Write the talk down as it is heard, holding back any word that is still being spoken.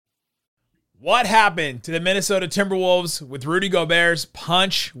What happened to the Minnesota Timberwolves with Rudy Gobert's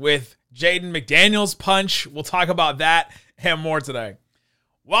punch, with Jaden McDaniels' punch? We'll talk about that and more today.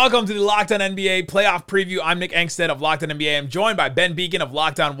 Welcome to the Locked On NBA Playoff Preview. I'm Nick Engstead of Locked On NBA. I'm joined by Ben Beacon of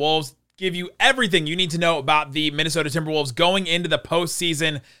Locked On Wolves. Give you everything you need to know about the Minnesota Timberwolves going into the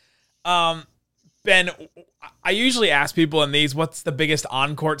postseason. Ben, I usually ask people in these, what's the biggest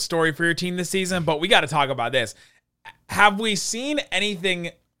on-court story for your team this season? But we got to talk about this. Have we seen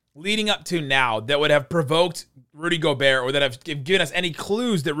anything leading up to now that would have provoked Rudy Gobert, or that have given us any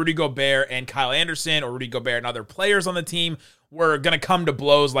clues that Rudy Gobert and Kyle Anderson, or Rudy Gobert and other players on the team were going to come to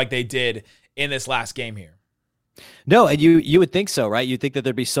blows like they did in this last game here? No, and you would think so, right? You'd think that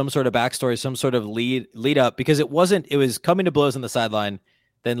there'd be some sort of backstory, some sort of lead up, because it was coming to blows on the sideline.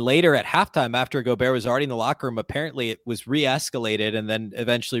 Then later at halftime, after Gobert was already in the locker room, apparently it was re-escalated, and then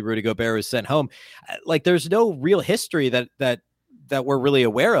eventually Rudy Gobert was sent home. Like, there's no real history that we're really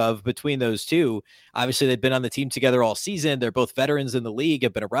aware of between those two. Obviously, they've been on the team together all season. They're both veterans in the league,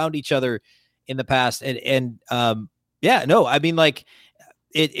 have been around each other in the past. And I mean, like,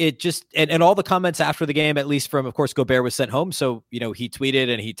 it just, and all the comments after the game, at least from, of course, Gobert was sent home. So, he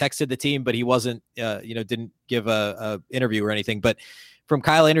tweeted and he texted the team, but he wasn't, didn't give a interview or anything. But from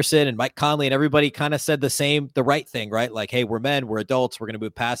Kyle Anderson and Mike Conley and everybody kind of said the right thing, right? Like, hey, we're men, we're adults, we're going to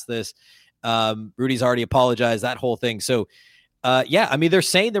move past this. Rudy's already apologized, that whole thing. So, I mean, they're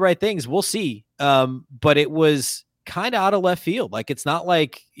saying the right things. We'll see. But it was kind of out of left field. Like, it's not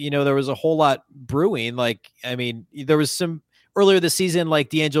like, there was a whole lot brewing. Like, I mean, there was some earlier this season, like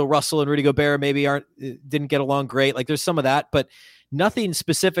D'Angelo Russell and Rudy Gobert maybe didn't get along great. Like, there's some of that, but nothing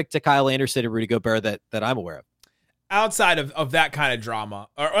specific to Kyle Anderson and Rudy Gobert that I'm aware of. Outside of that kind of drama,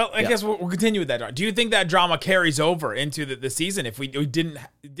 or I guess we'll continue with that drama. Do you think that drama carries over into the season if we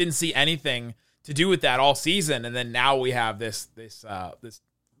didn't see anything to do with that all season, and then now we have this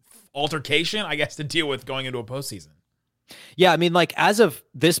altercation, I guess, to deal with going into a postseason? Yeah, I mean, like, as of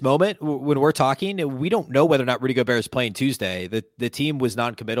this moment, when we're talking, we don't know whether or not Rudy Gobert is playing Tuesday. The team was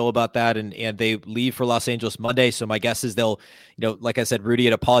non-committal about that, and they leave for Los Angeles Monday. So my guess is they'll, like I said, Rudy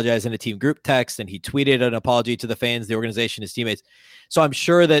had apologized in a team group text, and he tweeted an apology to the fans, the organization, his teammates. So I'm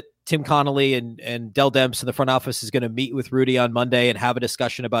sure that Tim Connolly and Dell Demps in the front office is going to meet with Rudy on Monday and have a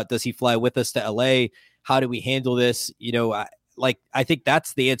discussion about, does he fly with us to LA? How do we handle this? I think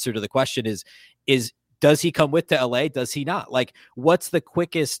that's the answer to the question is does he come with to LA? Does he not? Like, what's the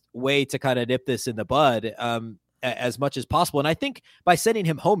quickest way to kind of nip this in the bud as much as possible? And I think by sending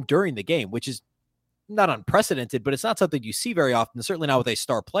him home during the game, which is not unprecedented, but it's not something you see very often, certainly not with a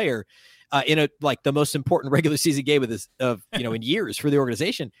star player in the most important regular season game in years for the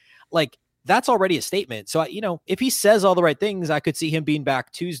organization. Like, that's already a statement. So, if he says all the right things, I could see him being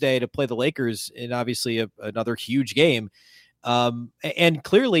back Tuesday to play the Lakers in obviously another huge game. And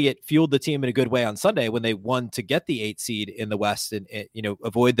clearly it fueled the team in a good way on Sunday when they won to get the 8 seed in the West and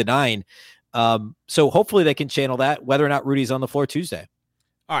avoid the 9. So hopefully they can channel that, whether or not Rudy's on the floor Tuesday.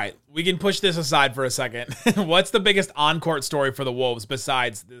 All right, we can push this aside for a second. What's the biggest on-court story for the Wolves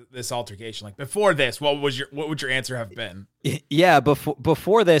besides this altercation? Like, before this, what would your answer have been? Yeah,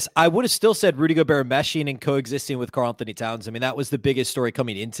 before this, I would have still said Rudy Gobert meshing and coexisting with Karl-Anthony Towns. I mean, that was the biggest story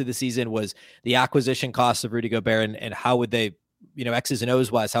coming into the season, was the acquisition costs of Rudy Gobert and how would they, X's and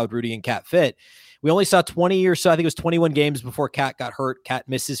O's wise, how would Rudy and Cat fit? We only saw 20 or so, I think it was 21 games before Cat got hurt. Cat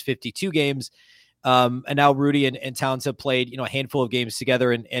misses 52 games. And now Rudy and Towns have played, a handful of games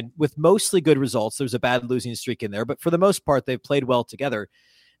together and with mostly good results. There's a bad losing streak in there, but for the most part, they've played well together.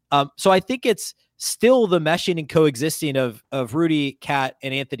 So I think it's still the meshing and coexisting of Rudy, Cat,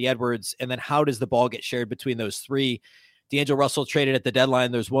 and Anthony Edwards. And then how does the ball get shared between those three? D'Angelo Russell traded at the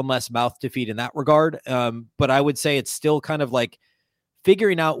deadline. There's one less mouth to feed in that regard. But I would say it's still kind of like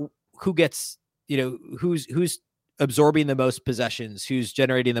figuring out who gets, who's absorbing the most possessions, who's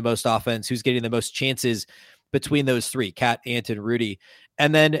generating the most offense, who's getting the most chances between those three, Cat, Ant, and Rudy.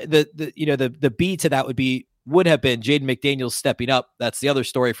 And then the B to that would have been Jaden McDaniels stepping up. That's the other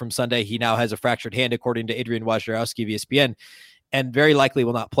story from Sunday. He now has a fractured hand, according to Adrian Wojnarowski of ESPN, and very likely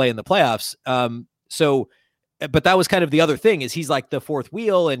will not play in the playoffs. But that was kind of the other thing, is he's like the fourth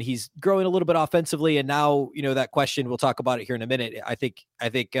wheel and he's growing a little bit offensively. And now, that question, we'll talk about it here in a minute. I think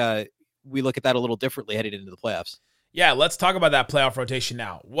we look at that a little differently heading into the playoffs. Yeah, let's talk about that playoff rotation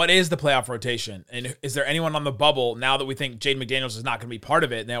now. What is the playoff rotation? And is there anyone on the bubble now that we think Jaden McDaniels is not going to be part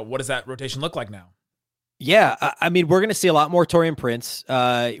of it? Now, what does that rotation look like now? Yeah, I mean, we're going to see a lot more Taurean Prince.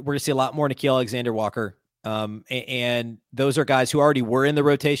 We're going to see a lot more Nickeil Alexander-Walker. And those are guys who already were in the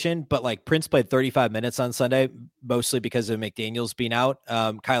rotation, but like Prince played 35 minutes on Sunday, mostly because of McDaniels being out.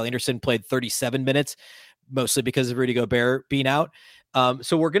 Kyle Anderson played 37 minutes, mostly because of Rudy Gobert being out.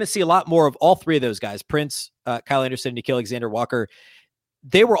 So we're going to see a lot more of all three of those guys, Prince, Kyle Anderson, Nickeil Alexander-Walker.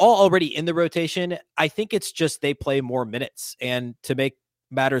 They were all already in the rotation. I think it's just they play more minutes. And to make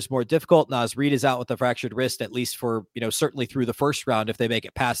matters more difficult, Naz Reid is out with a fractured wrist, at least for, certainly through the first round. If they make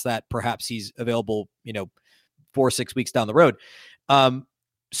it past that, perhaps he's available, 4 or 6 weeks down the road.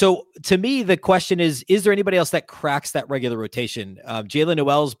 So to me, the question is there anybody else that cracks that regular rotation? Jalen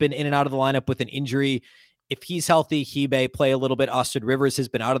Noel's been in and out of the lineup with an injury. If he's healthy, he may play a little bit. Austin Rivers has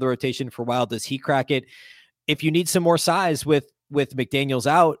been out of the rotation for a while. Does he crack it? If you need some more size with McDaniels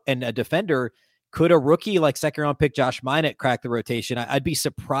out and a defender, could a rookie like second-round pick Josh Minott crack the rotation? I'd be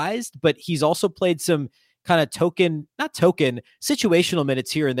surprised, but he's also played some kind of situational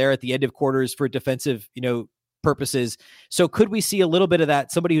minutes here and there at the end of quarters for defensive, purposes. So could we see a little bit of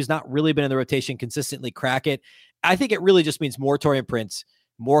that? Somebody who's not really been in the rotation consistently crack it? I think it really just means more Taurean Prince,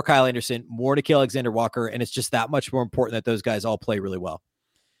 more Kyle Anderson, more Nickeil Alexander-Walker, and it's just that much more important that those guys all play really well.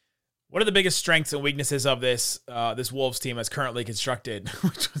 What are the biggest strengths and weaknesses of this Wolves team as currently constructed,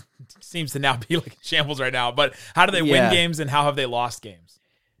 which seems to now be like shambles right now? But how do they win games and how have they lost games?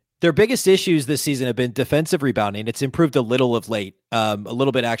 Their biggest issues this season have been defensive rebounding. It's improved a little of late, a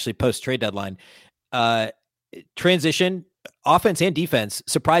little bit actually post-trade deadline. Transition, offense and defense,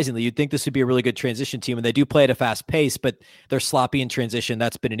 surprisingly, you'd think this would be a really good transition team, and they do play at a fast pace, but they're sloppy in transition.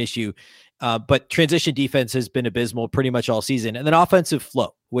 That's been an issue. But transition defense has been abysmal pretty much all season. And then offensive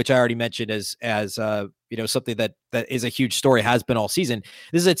flow, which I already mentioned as something that is a huge story, has been all season.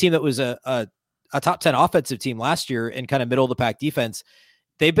 This is a team that was a top 10 offensive team last year and kind of middle of the pack defense.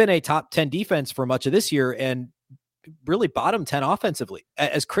 They've been a top 10 defense for much of this year and really bottom 10 offensively,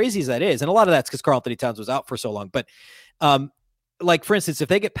 as crazy as that is. And a lot of that's because Karl-Anthony Towns was out for so long. But like, for instance, if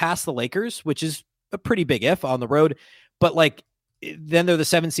they get past the Lakers, which is a pretty big if on the road, but like, then they're the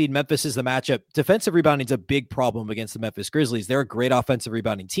 7th seed. Memphis is the matchup. Defensive rebounding is a big problem against the Memphis Grizzlies. They're a great offensive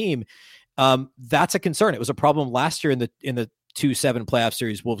rebounding team. That's a concern. It was a problem last year in the 2-7 playoff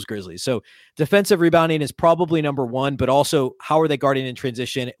series, Wolves Grizzlies. So defensive rebounding is probably number one, but also how are they guarding in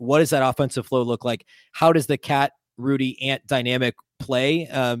transition? What does that offensive flow look like? How does the Cat, Rudy, Ant dynamic play?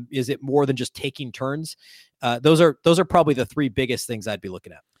 Is it more than just taking turns? Those are probably the three biggest things I'd be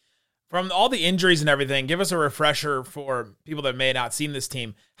looking at. From all the injuries and everything, give us a refresher for people that may have not seen this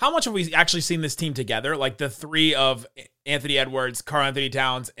team. How much have we actually seen this team together? Like the three of Anthony Edwards, Karl-Anthony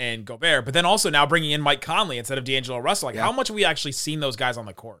Towns, and Gobert, but then also now bringing in Mike Conley instead of D'Angelo Russell. How much have we actually seen those guys on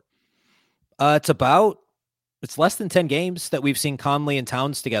the court? It's less than 10 games that we've seen Conley and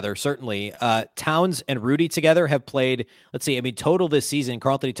Towns together, certainly. Towns and Rudy together have played, total this season,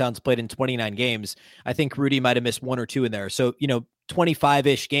 Karl-Anthony Towns played in 29 games. I think Rudy might have missed 1 or 2 in there. So,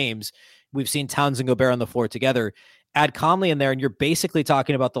 25-ish games, we've seen Towns and Gobert on the floor together. Add Conley in there, and you're basically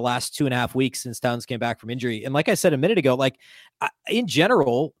talking about the last 2.5 weeks since Towns came back from injury. And like I said a minute ago, in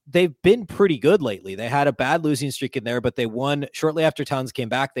general, they've been pretty good lately. They had a bad losing streak in there, but they won shortly after Towns came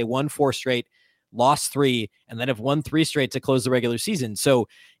back. They won 4 straight, lost 3, and then have won 3 straight to close the regular season. So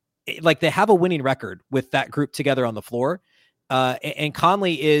they have a winning record with that group together on the floor. And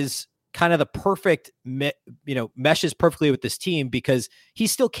Conley is kind of the perfect, meshes perfectly with this team because he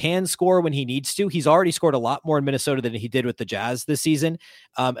still can score when he needs to. He's already scored a lot more in Minnesota than he did with the Jazz this season.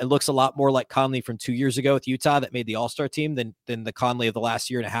 It looks a lot more like Conley from 2 years ago with Utah that made the All-Star team than the Conley of the last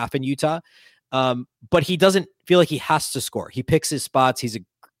year and a half in Utah. But he doesn't feel like he has to score. He picks his spots. He's a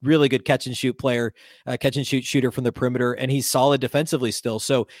really good catch and shoot player, catch and shoot shooter from the perimeter, and he's solid defensively still.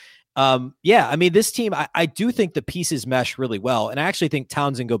 So, this team, I do think the pieces mesh really well. And I actually think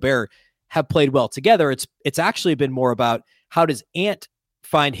Towns and Gobert have played well together. It's actually been more about how does Ant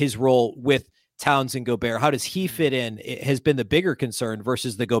find his role with Towns and Gobert? How does he fit in? It has been the bigger concern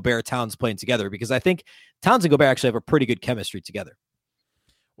versus the Gobert Towns playing together, because I think Towns and Gobert actually have a pretty good chemistry together.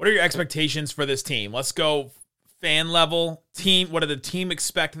 What are your expectations for this team? Let's go fan level team. What do the team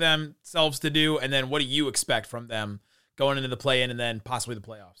expect themselves to do? And then what do you expect from them going into the play-in and then possibly the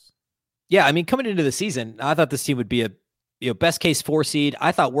playoffs? Yeah, coming into the season, I thought this team would be a best case 4 seed.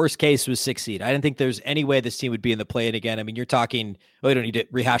 I thought worst case was 6 seed. I didn't think there's any way this team would be in the play-in again. You're talking, we don't need to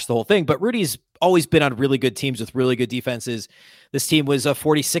rehash the whole thing, but Rudy's always been on really good teams with really good defenses. This team was a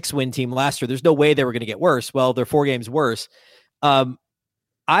 46-win team last year. There's no way they were going to get worse. Well, they're 4 games worse.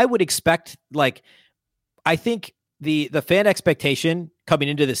 I would expect, I think the fan expectation coming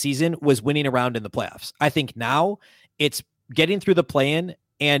into the season was winning a round in the playoffs. I think now it's getting through the play-in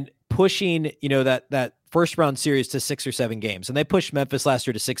and pushing, that first round series to 6 or 7 games. And they pushed Memphis last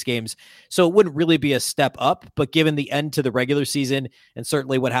year to 6 games. So it wouldn't really be a step up, but given the end to the regular season and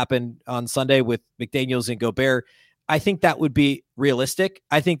certainly what happened on Sunday with McDaniels and Gobert, I think that would be realistic.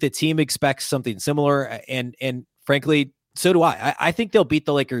 I think the team expects something similar. And frankly, So do I. I think they'll beat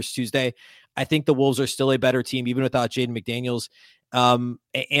the Lakers Tuesday. I think the Wolves are still a better team, even without Jaden McDaniels.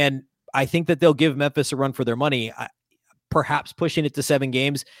 And I think that they'll give Memphis a run for their money, perhaps pushing it to 7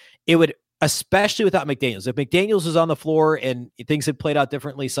 games. It would, especially without McDaniels. If McDaniels is on the floor and things had played out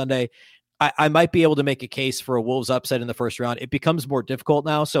differently Sunday, I might be able to make a case for a Wolves upset in the first round. It becomes more difficult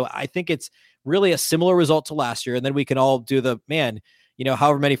now. So I think it's really a similar result to last year. And then we can all do the,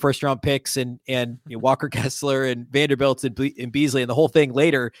 however many first round picks and Walker Kessler and Vanderbilt and Beasley and the whole thing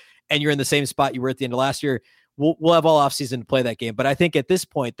later, and you're in the same spot you were at the end of last year. We'll have all offseason to play that game. But I think at this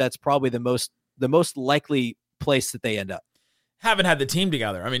point, that's probably the most likely place that they end up. Haven't had the team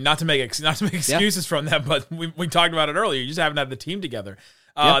together. I mean, not to make excuses from them, but we talked about it earlier. You just haven't had the team together.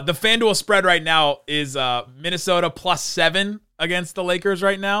 The FanDuel spread right now is Minnesota +7 against the Lakers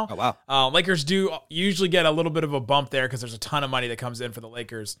right now. Oh, wow. Lakers do usually get a little bit of a bump there because there's a ton of money that comes in for the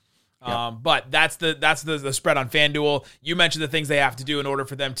Lakers. But that's the spread on FanDuel. You mentioned the things they have to do in order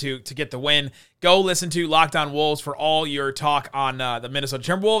for them to get the win. Go listen to Locked On Wolves for all your talk on the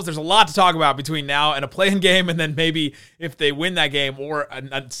Minnesota Timberwolves. There's a lot to talk about between now and a play-in game, and then maybe if they win that game or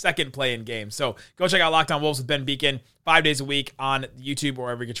a second play-in game. So go check out Locked On Wolves with Ben Beacon 5 days a week on YouTube or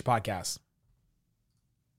wherever you get your podcasts.